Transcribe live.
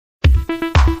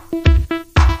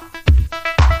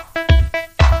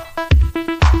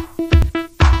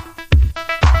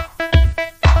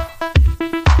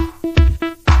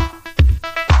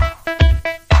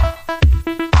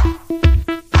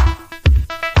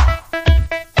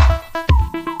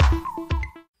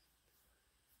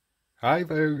Hi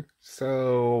there.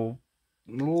 So,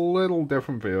 a little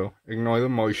different video. Ignore the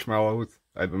marshmallows.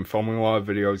 I've been filming a lot of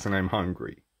videos and I'm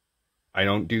hungry. I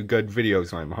don't do good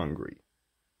videos when I'm hungry.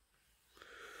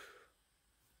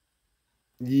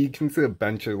 You can see the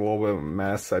bench is a little bit of a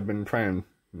mess. I've been trying to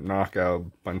knock out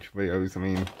a bunch of videos. I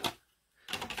mean,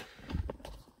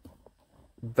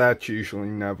 that's usually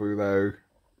never there.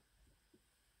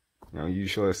 You know,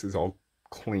 usually this is all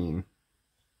clean.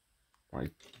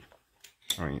 Like,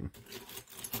 I mean,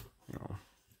 you know,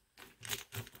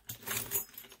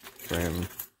 and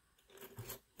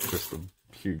just a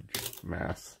huge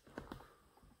mess.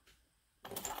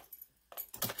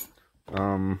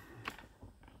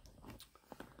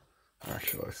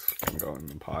 Actually, this can go in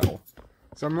the pile.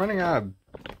 So I'm running out of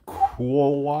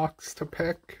cool locks to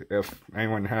pick. If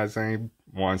anyone has any,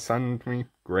 want to send me,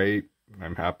 great.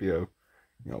 I'm happy to,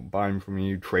 buy them from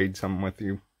you, trade something with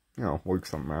you, work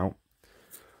something out.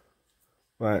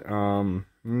 But,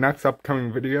 next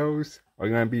upcoming videos are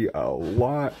going to be a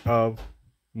lot of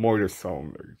mortar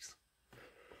cylinders.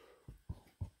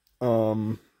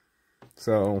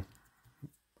 So,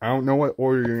 I don't know what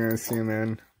order you're going to see them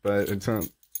in, but it's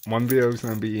one video is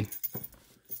going to be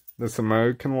this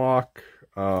American lock,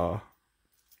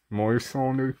 mortar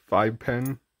cylinder,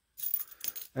 5-pin.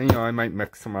 And, I might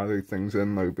mix some other things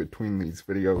in there between these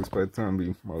videos, but it's going to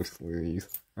be mostly these.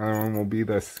 Another one will be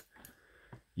this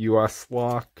US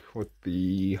lock with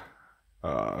the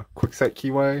quickset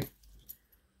keyway.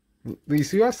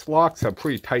 These US locks have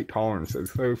pretty tight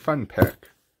tolerances. They're a fun pick.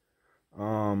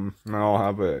 And I'll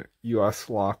have a US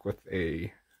lock with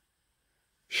a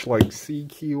Schlag C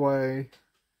keyway.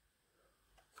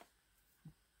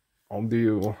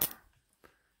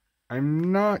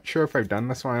 I'm not sure if I've done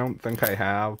this one. I don't think I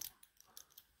have.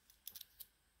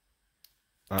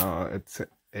 It's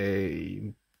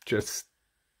a just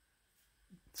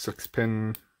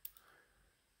 6-pin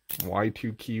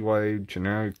Y2 keyway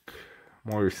generic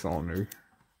mortar cylinder.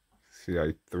 See,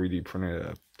 I 3D printed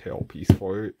a tailpiece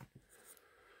for it.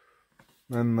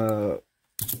 Then I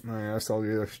guess I'll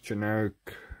do this generic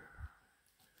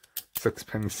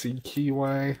 6-pin C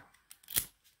keyway.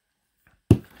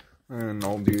 And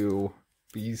I'll do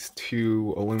these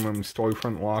two aluminum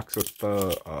storefront locks with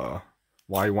the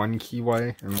Y1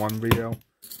 keyway in one video.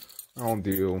 I'll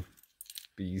do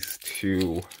these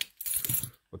two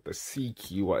with the C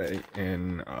keyway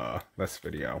in this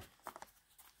video.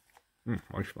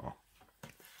 Marshmallow.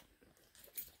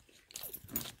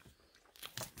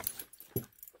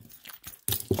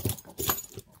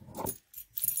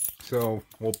 So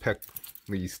we'll pick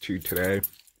these two today.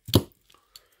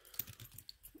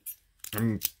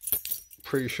 I'm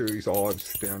pretty sure these all have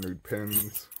standard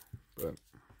pins, but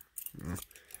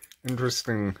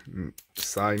interesting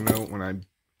side note, when I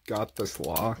got this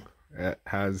lock, it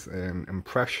has an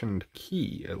impressioned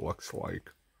key, it looks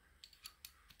like.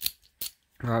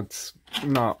 That's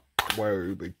not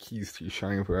where the key's too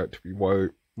shiny for it to be where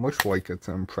it looks like it's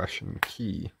an impression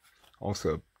key.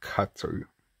 Also, cuts are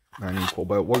unequal,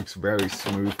 but it works very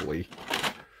smoothly.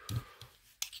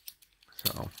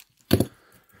 So,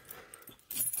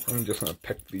 I'm just going to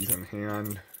pick these in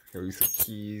hand. Here's the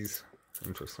keys,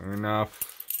 interesting enough.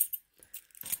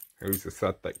 Here's the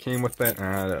set that came with it, and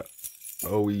I had a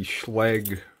OE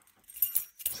Schlag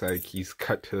set of keys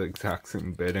cut to the exact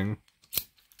same bitting.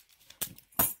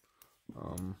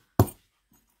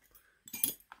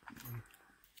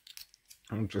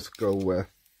 I'll just go with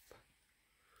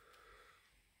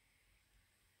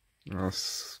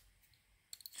this.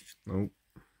 Nope.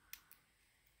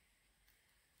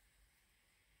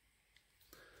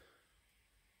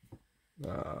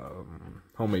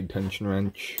 Homemade tension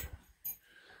wrench,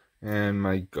 and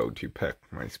my go-to pick,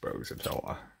 my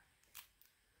Atella.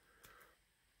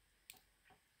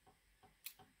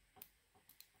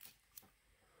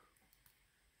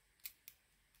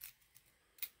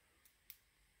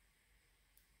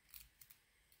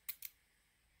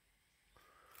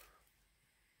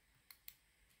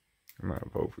 I might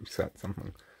have overset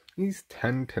something. These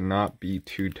tend to not be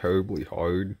too terribly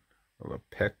hard of a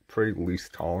pick, pretty loose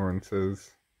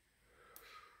tolerances.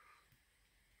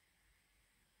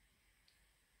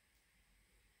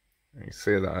 I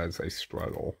say that as I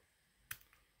struggle.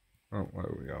 Oh,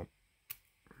 there we go.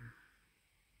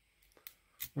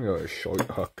 We got a short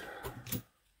hook.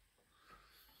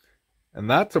 And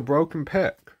that's a broken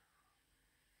pick.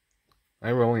 I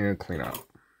really need to clean up.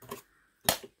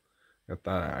 Get that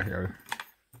out of here.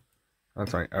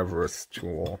 That's my Everest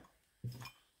tool.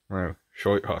 My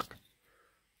short hook.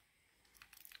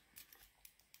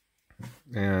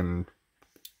 And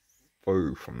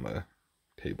flew from the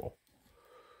table.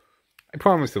 I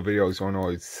promise the videos won't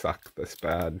always suck this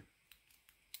bad.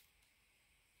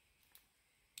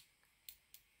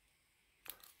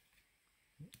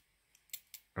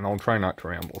 and I'll try not to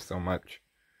ramble so much.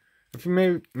 If you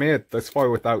made it this far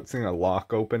without seeing a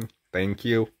lock open, thank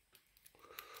you.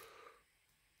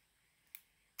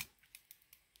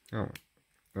 Oh,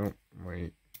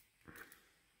 wait.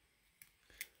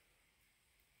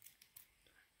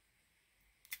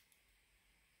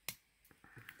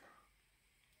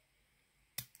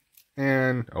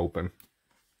 And open.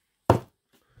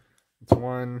 It's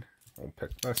one. We'll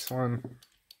pick this one.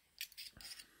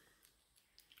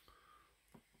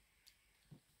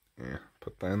 Yeah,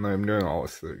 put that in there. I'm doing all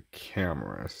this through the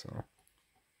camera, so.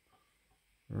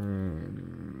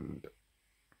 And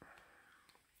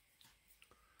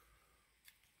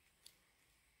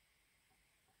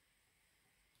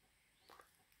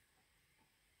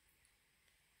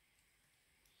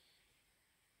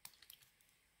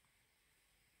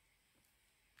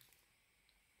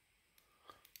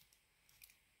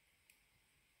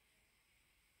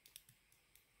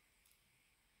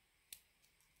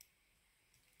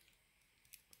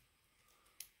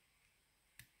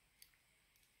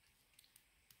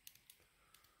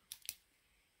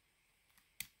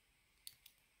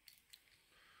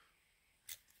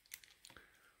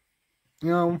you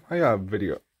know, I got a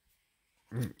video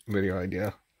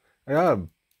idea. I got a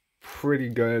pretty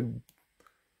good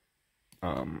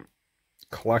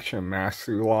collection of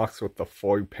mastery locks with the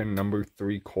 4-pin number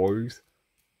 3 cores.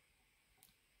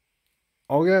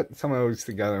 I'll get some of those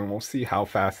together and we'll see how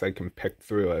fast I can pick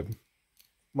through it.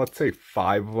 Let's say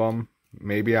 5 of them.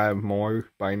 Maybe I have more,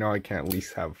 but I know I can at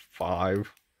least have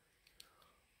 5.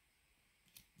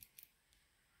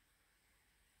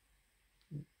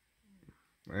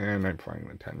 And I'm playing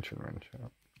the tension wrench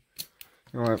out.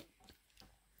 You know what?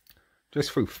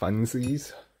 Just for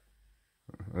funsies,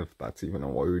 if that's even a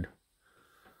word.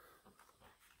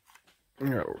 I'm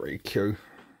gonna rake here.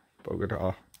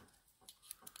 Bogota.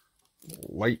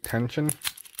 Light tension.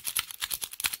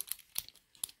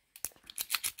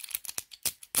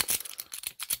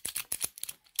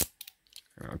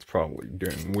 You know, it's probably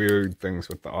doing weird things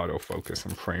with the autofocus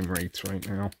and frame rates right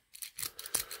now.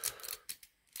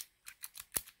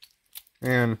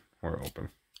 And we're open.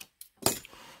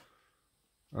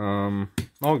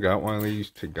 I'll get one of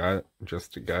these to get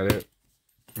it.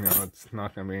 You know, it's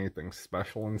not gonna be anything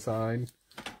special inside.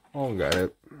 I'll get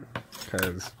it,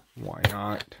 because why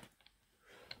not?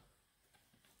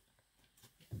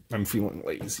 I'm feeling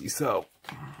lazy, so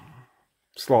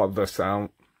slot this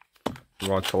out.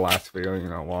 You watch the last video, you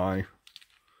know why.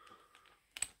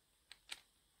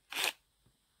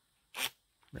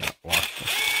 Yeah, watch it.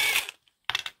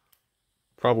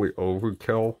 Probably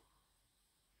overkill.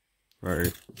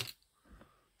 Right.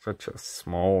 Such a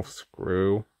small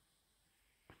screw.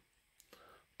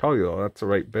 Tell you though, that's the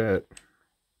right bit.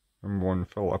 Number 1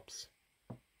 Phillips.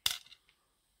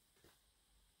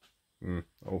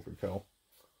 Overkill.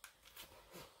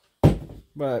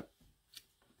 But,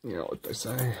 you know what they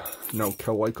say. No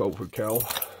kill like overkill.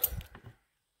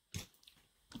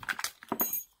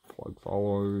 Plug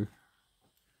follower.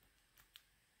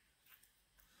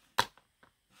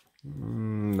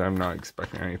 I'm not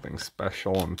expecting anything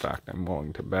special. In fact, I'm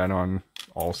willing to bet on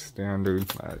all standard.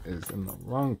 That is in the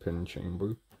wrong pin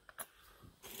chamber.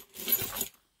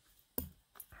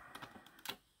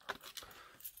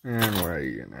 And we're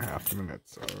at 8.5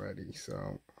 minutes already,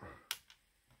 so.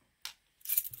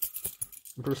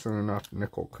 There's enough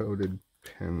nickel coated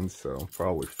pins, so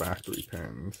probably factory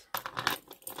pins.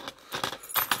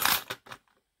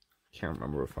 Can't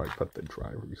remember if I put the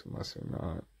drivers in this or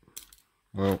not.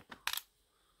 Well,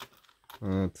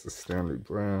 that's the standard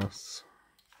brass.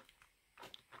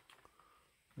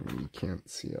 And you can't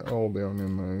see it all down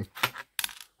in the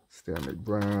standard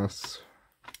brass.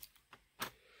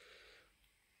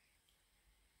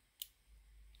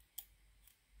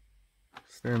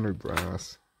 Standard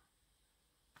brass.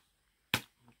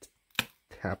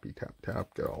 Tappy tap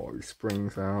tap, get all our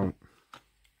springs out.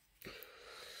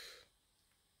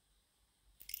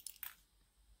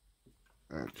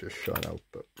 That just shut out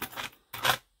the...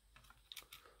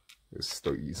 Just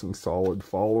start using solid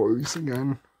followers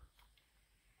again.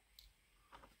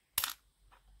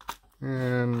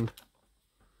 And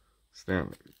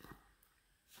standard.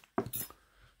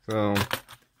 So you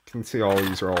can see all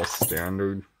these are all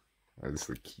standard as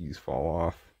the keys fall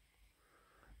off.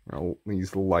 You know,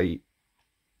 these light,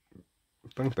 I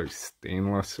think they're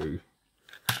stainless or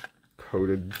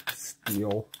coated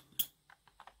steel.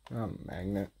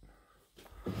 Magnet.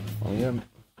 Oh yeah.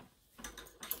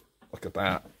 Look at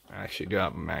that. I actually do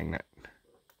have a magnet.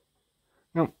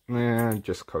 Nope,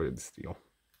 just coated steel.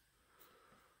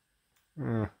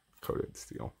 Coated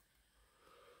steel.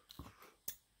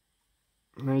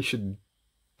 And they should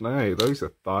Hey, there's a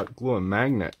thought. Glue a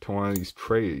magnet to one of these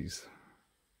trays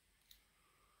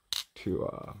to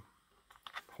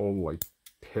hold like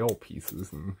tail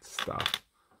pieces and stuff.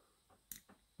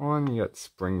 Well, and you got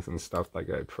springs and stuff that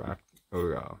get attract.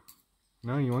 Oh,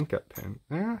 no, you won't get pinned.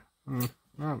 Yeah,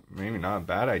 maybe not a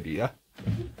bad idea.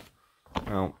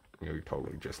 Well, you're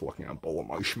totally just looking at a bowl of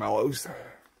marshmallows.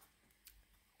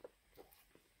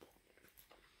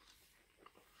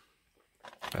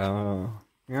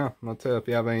 Yeah, that's it. If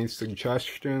you have any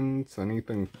suggestions,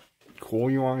 anything cool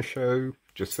you want to show,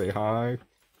 just say hi.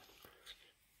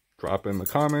 Drop in the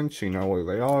comments, you know where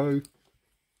they are.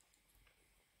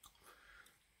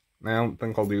 I don't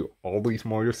think I'll do all these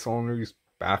motor cylinders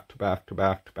back to back to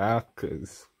back to back,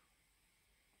 because,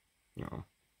 you know,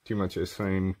 too much of the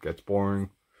same gets boring.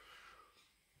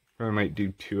 I might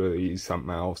do 2 of these,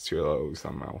 something else, 2 of those,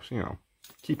 something else, you know,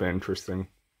 keep it interesting.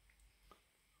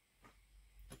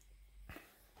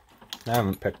 I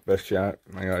haven't picked this yet.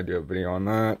 I gotta do a video on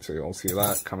that, so you'll see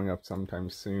that coming up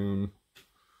sometime soon.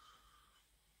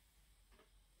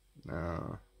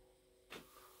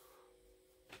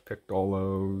 Picked all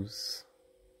those.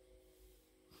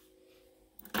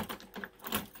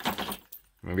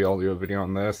 Maybe I'll do a video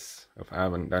on this if I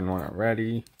haven't done one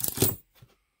already.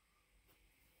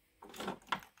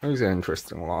 There's an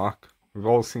interesting lock. We've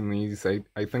all seen these.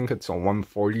 I think it's a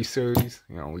 140 series.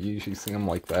 You know, we usually see them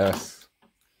like this.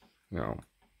 You know,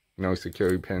 no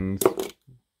security pins.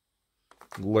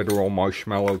 Literal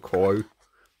marshmallow core.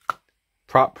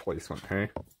 Prop placement, hey?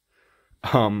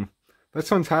 This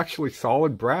one's actually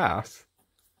solid brass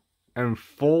and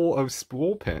full of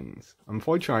spool pins.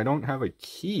 Unfortunately, I don't have a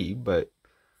key, but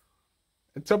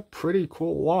it's a pretty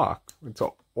cool lock. It's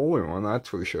an older one, that's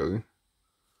for sure.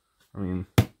 I mean,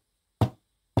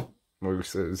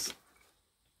 versus,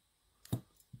 you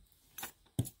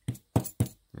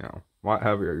know, a lot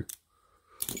heavier.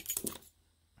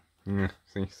 Yeah,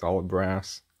 see, solid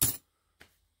brass.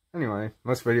 Anyway,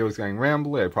 this video is getting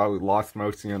rambly. I probably lost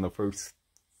most of you in the first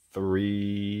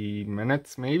 3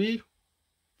 minutes, maybe?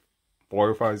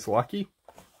 4 if I was lucky.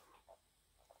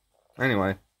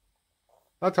 Anyway,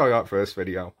 that's all I got for this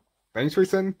video. Thanks for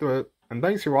sitting through it, and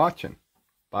thanks for watching.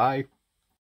 Bye.